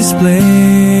is displayed.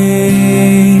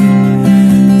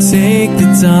 Take the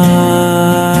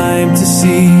time to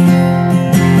see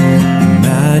the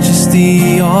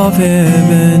majesty of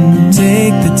heaven.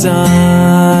 Take the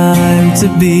time to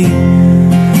be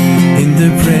in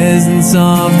the presence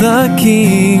of the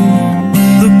King.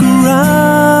 Look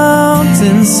around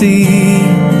and see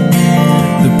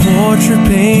the portrait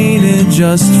painted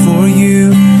just for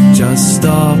you. Just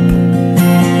stop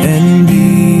and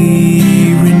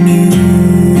be renewed.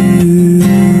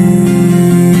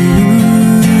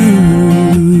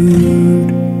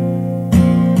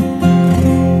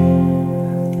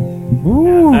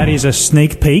 That is a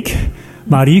sneak peek.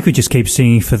 Marty, you could just keep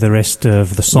singing for the rest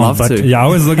of the song. Love to. Yeah, I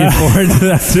was looking forward to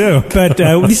that too. But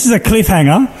this is a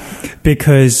cliffhanger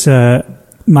because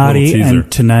Marty and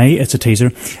Tanae, it's a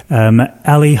teaser,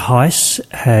 Ali Heiss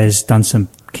has done some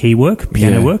key work,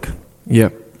 piano work.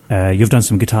 Yep. You've done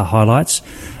some guitar highlights.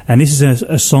 And this is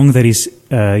a song that is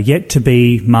yet to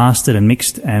be mastered and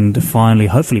mixed and finally,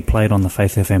 hopefully, played on the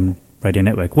Faith FM radio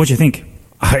network. What do you think?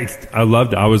 I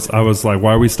loved it. I was like,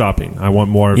 why are we stopping? I want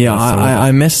more. Yeah,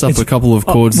 I messed up a couple of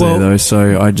chords there though,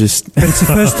 so I just. But it's the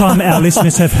first time our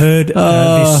listeners have heard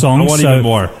this song. I want even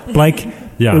more. Blake,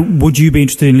 yeah. Would you be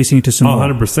interested in listening to some more?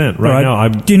 100%. Right now,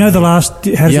 do you know the last? How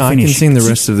does it finish? I can sing the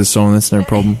rest of the song. That's no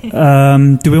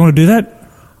problem. Do we want to do that?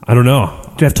 I don't know.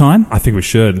 Do you have time? I think we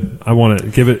should. I want to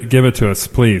give it to us,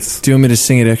 please. Do you want me to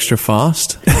sing it extra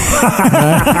fast?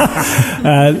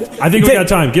 I think we got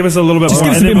time. Give us a little bit more.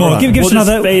 Give us a bit more. Give us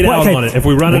another. Fade out on it. If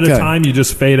we run out of time, you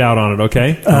just fade out on it.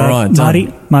 Okay. All right,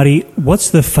 Marty. What's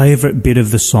the favourite bit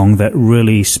of the song that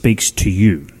really speaks to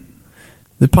you?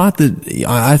 The part that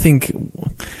I think,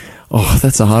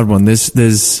 that's a hard one.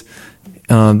 There's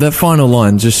that final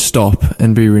line, just stop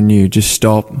and be renewed. Just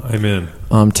stop. Amen.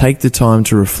 Take the time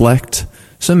to reflect.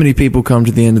 So many people come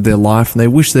to the end of their life and they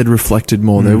wish they'd reflected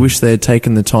more. They wish they had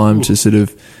taken the time to sort of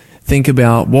think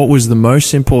about what was the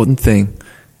most important thing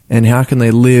and how can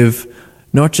they live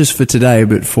not just for today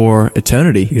but for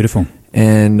eternity. Beautiful.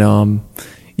 And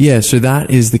so that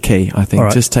is the key, I think. All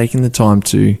right. Just taking the time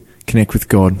to connect with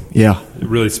God. Yeah. It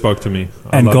really spoke to me.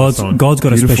 I And love the song. God's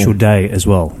got Beautiful. a special day as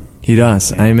well. He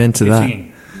does. Amen to that. Singing.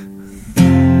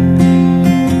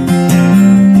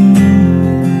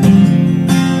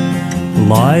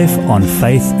 Live on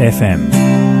Faith FM.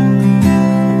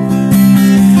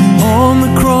 On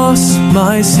the cross,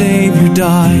 my Savior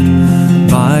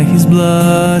died. By His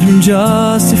blood, I'm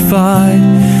justified.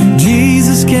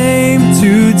 Jesus came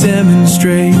to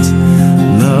demonstrate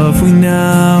love we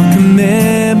now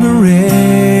commemorate.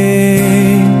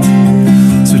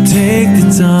 So take the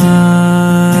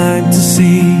time to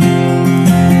see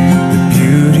the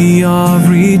beauty of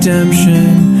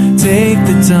redemption. Take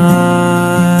the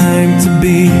time to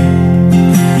be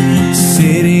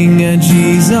sitting at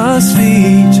Jesus'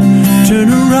 feet. Turn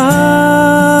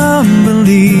around,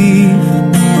 believe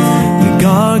that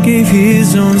God gave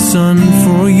His own Son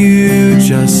for you.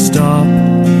 Just stop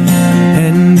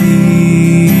and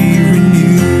be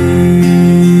renewed.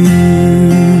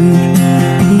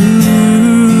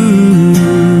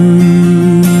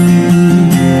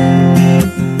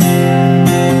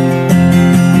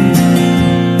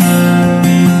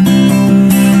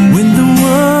 When the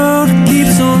world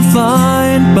keeps on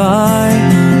flying by,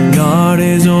 God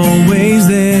is always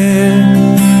there.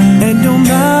 And no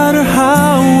matter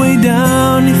how way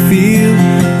down you feel,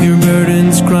 your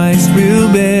burdens Christ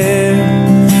will bear.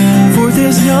 For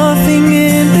there's nothing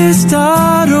in this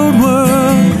tired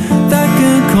world that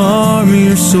can calm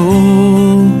your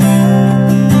soul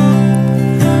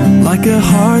like a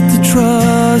heart that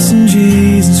trusts in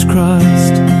Jesus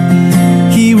Christ.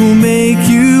 He will make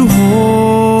you whole.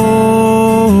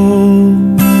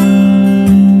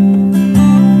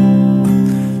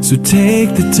 So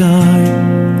take the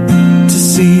time to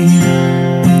see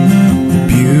the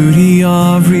beauty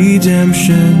of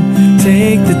redemption.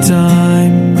 Take the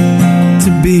time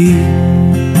to be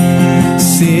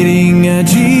sitting at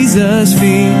Jesus'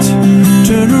 feet.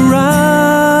 Turn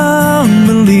around,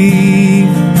 believe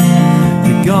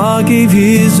that God gave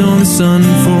His own Son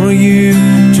for you.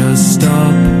 Just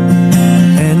stop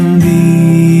and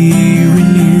be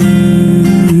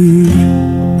renewed.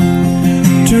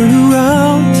 Turn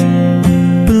around,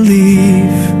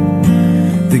 believe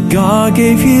that God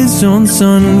gave His own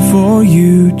Son for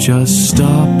you. Just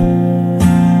stop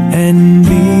and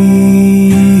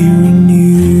be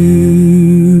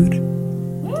renewed.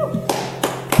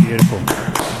 Beautiful.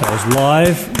 That was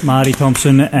live. Marty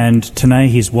Thompson and Tanae,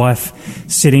 his wife,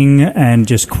 sitting and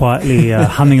just quietly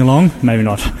humming along. Maybe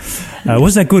not.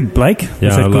 Was that good, Blake? Yeah, Was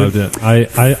that I good? loved it. I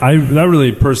that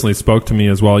really personally spoke to me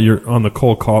as well. You're on the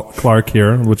Cole Clark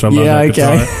here, which I love that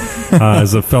guitar.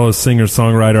 As a fellow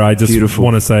singer-songwriter, I just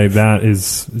want to say that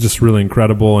is just really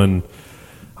incredible, and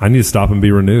I need to stop and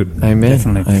be renewed. Amen.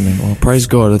 Definitely. Amen. Well, praise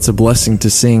God. It's a blessing to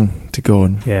sing to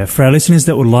God. Yeah, for our listeners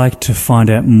that would like to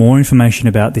find out more information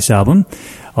about this album,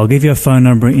 I'll give you a phone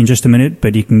number in just a minute,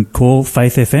 but you can call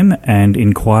Faith FM and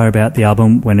inquire about the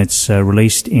album when it's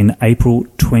released in April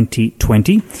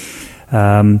 2020.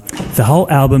 The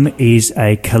whole album is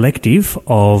a collective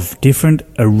of different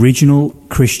original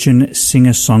Christian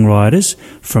singer-songwriters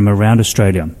from around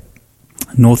Australia.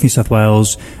 North New South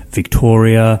Wales,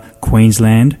 Victoria,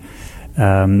 Queensland.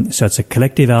 So it's a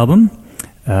collective album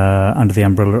under the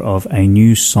umbrella of a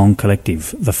new song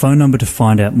collective. The phone number to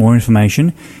find out more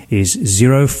information is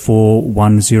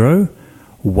 0410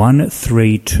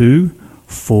 132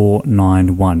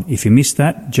 491. If you missed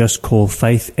that, just call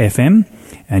Faith FM,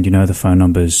 and you know the phone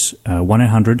number's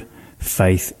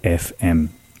 1-800-FAITH-FM.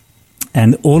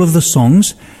 And all of the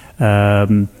songs are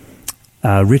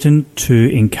written to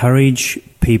encourage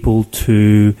people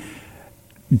to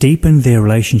deepen their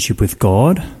relationship with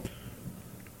God,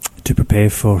 to prepare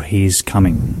for His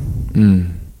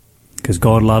coming. Because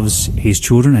God loves His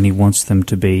children and He wants them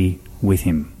to be with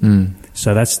Him.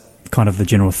 So that's kind of the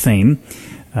general theme.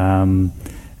 So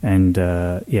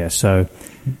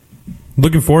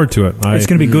looking forward to it. It's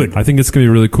going to be good. I think it's going to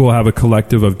be really cool to have a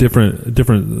collective of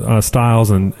different styles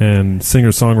and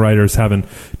singer-songwriters having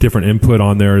different input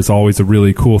on there is always a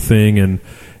really cool thing. And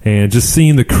just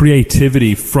seeing the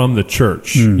creativity from the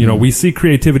church. You know, we see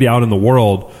creativity out in the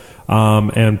world,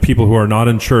 and people who are not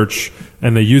in church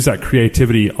and they use that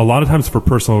creativity a lot of times for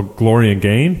personal glory and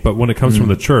gain, but when it comes from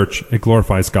the church, it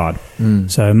glorifies God.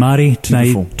 So, Marty,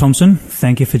 Tanae Thompson,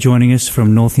 thank you for joining us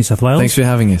from North New South Wales. Thanks for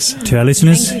having us. To our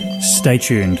listeners, stay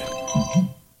tuned.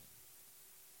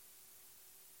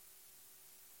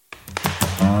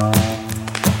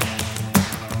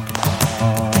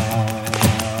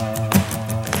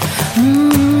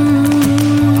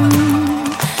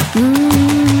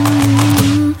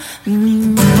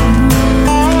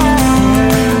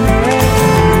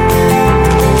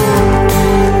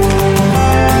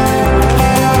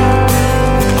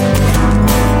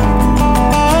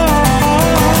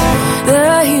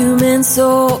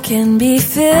 Can be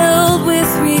filled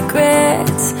with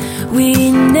regrets.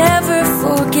 We never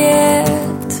forget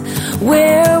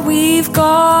where we've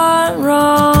gone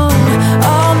wrong.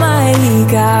 Almighty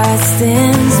God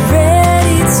stands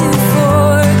ready to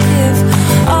forgive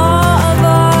all of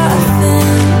our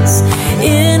offense.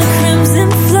 In a crimson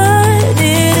flood,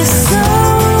 it is so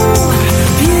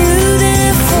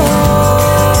beautiful.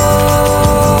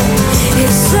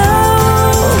 It's so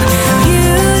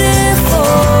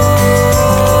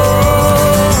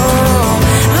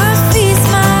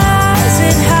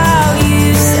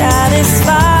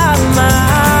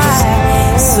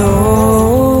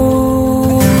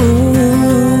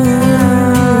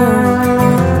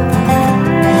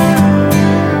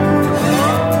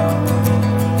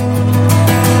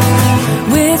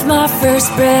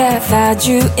breath, I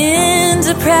drew in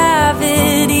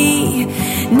depravity,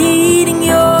 needing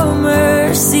your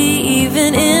mercy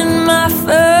even in my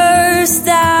first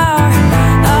hour.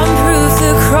 I'm proof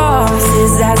the cross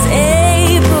is as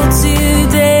able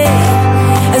today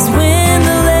as when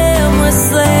the Lamb was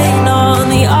slain on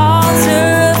the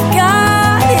altar of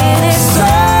God. It is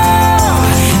so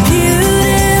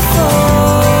beautiful.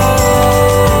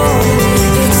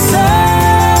 It's so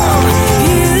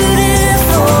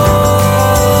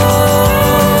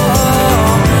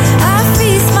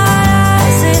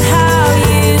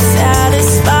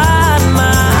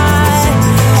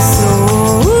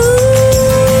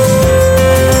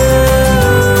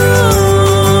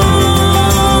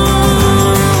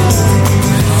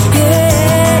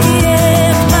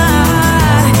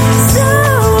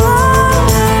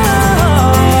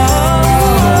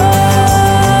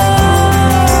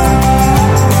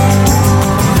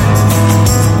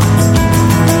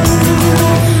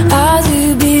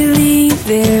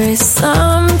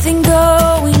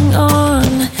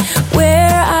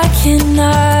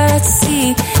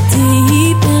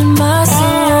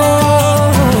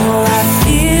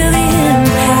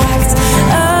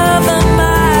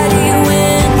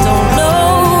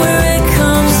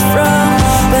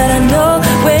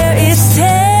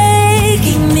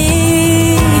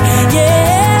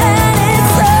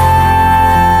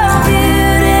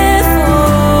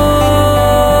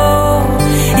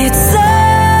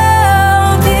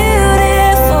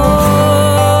beautiful.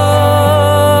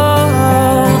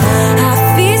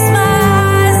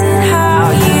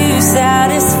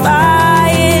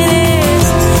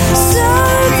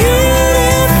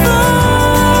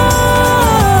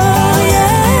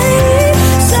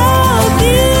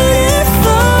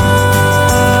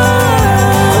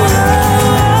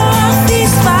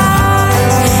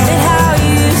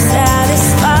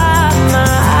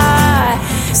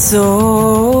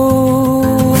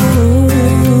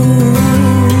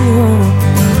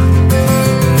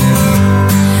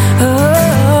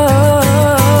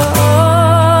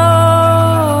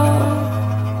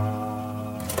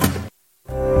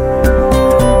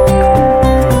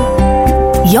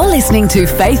 You're listening to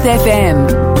Faith FM,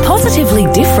 positively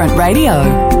different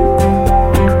radio.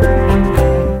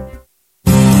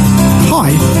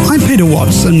 Hi, I'm Peter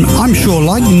Watts, and I'm sure,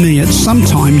 like me, at some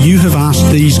time you have asked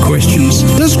these questions.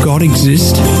 Does God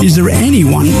exist? Is there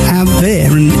anyone out there?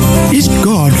 And is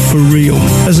God for real?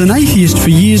 As an atheist for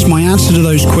years, my answer to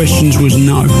those questions was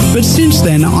no. But since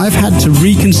then, I've had to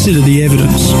reconsider the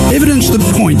evidence. Evidence that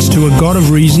points to a God of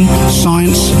reason,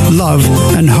 science, love,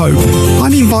 and hope.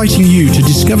 I'm inviting you to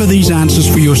discover these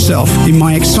answers for yourself in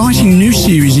my exciting new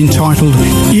series entitled,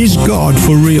 Is God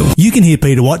for Real? You can hear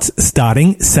Peter Watts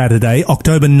starting Saturday,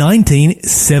 October 19,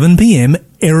 7 p.m,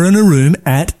 Erina Room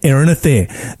at Erina Fair.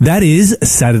 That is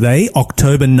Saturday,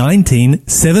 October 19,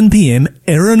 7 p.m,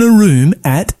 Erina Room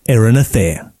at Erina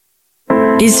Fair.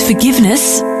 Is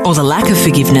forgiveness, or the lack of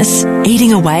forgiveness,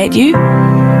 eating away at you?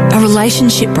 A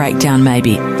relationship breakdown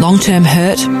maybe, long-term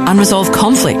hurt, unresolved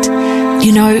conflict.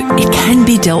 You know, it can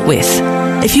be dealt with.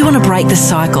 If you want to break the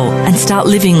cycle and start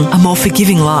living a more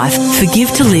forgiving life,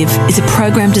 Forgive to Live is a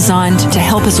program designed to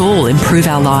help us all improve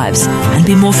our lives and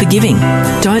be more forgiving.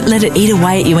 Don't let it eat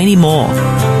away at you anymore.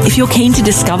 If you're keen to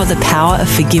discover the power of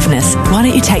forgiveness, why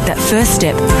don't you take that first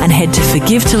step and head to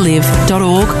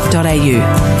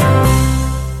forgivetolive.org.au.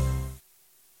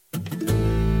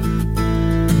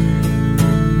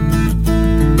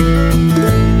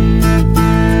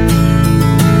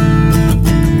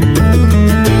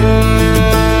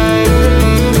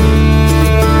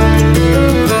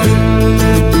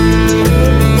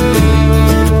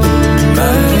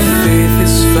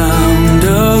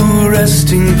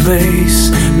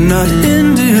 Not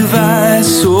in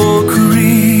device or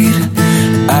creed,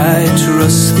 I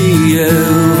trust the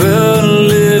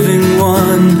ever-living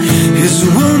one. His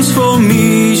wounds for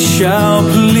me shall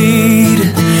plead.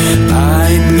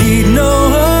 I need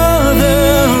no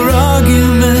other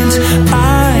argument,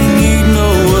 I need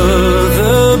no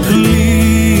other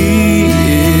plea.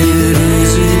 It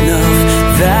is enough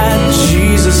that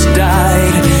Jesus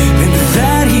died, and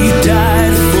that he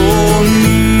died for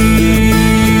me.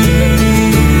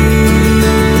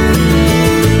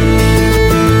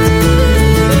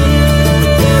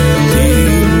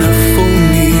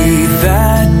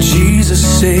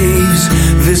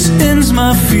 This ends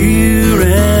my fear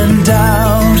and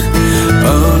doubt.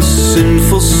 A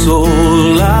sinful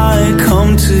soul, I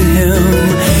come to him.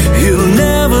 He'll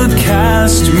never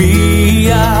cast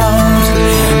me out.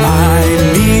 I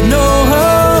need no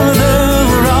other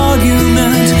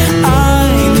argument,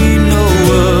 I need no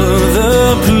other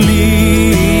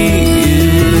plea.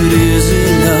 It is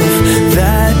enough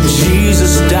that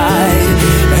Jesus died,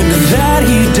 and that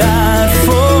he died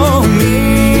for me.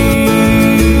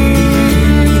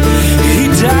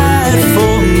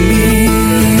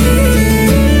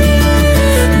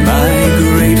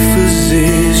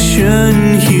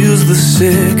 Heals the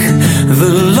sick,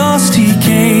 the lost he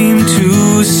came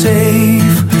to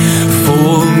save.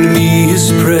 For me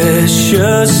his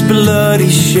precious blood he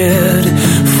shed,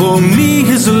 for me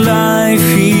his life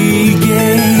he